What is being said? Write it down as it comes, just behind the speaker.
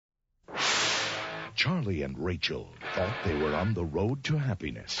Charlie and Rachel thought they were on the road to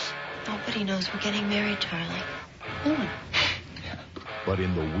happiness. Nobody knows we're getting married, Charlie. No one. But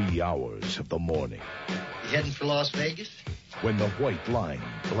in the wee hours of the morning... You heading for Las Vegas? When the white line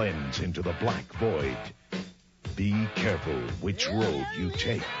blends into the black void, be careful which road you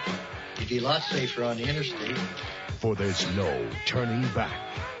take. You'd be a lot safer on the interstate. For there's no turning back.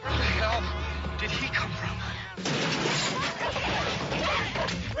 Where the hell did he come from?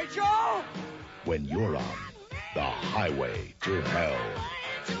 Rachel! When you're on the highway to hell.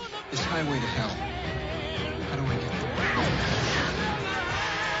 This highway to hell. How do I get there?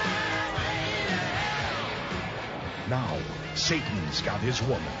 Now, Satan's got his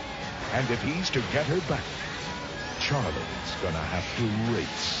woman. And if he's to get her back, Charlie's gonna have to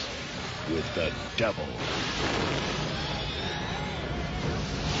race with the devil.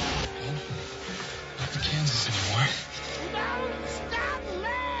 Not in Kansas anymore. Don't stop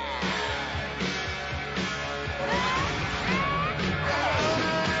me!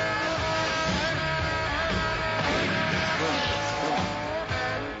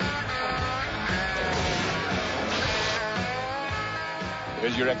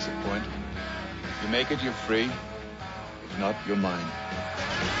 Here's your exit point. If you make it, you're free. If not, you're mine.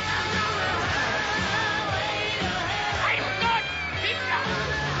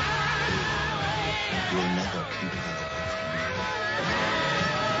 You'll never keep her away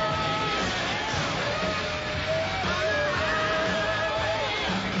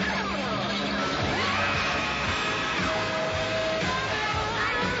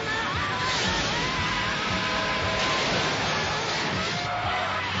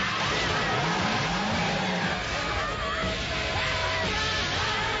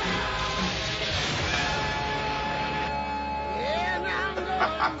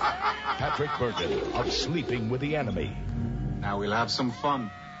Patrick Bergen of Sleeping with the Enemy. Now we'll have some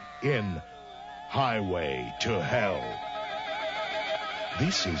fun. In Highway to Hell.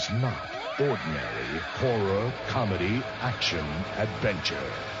 This is not ordinary horror, comedy, action,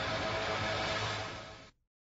 adventure.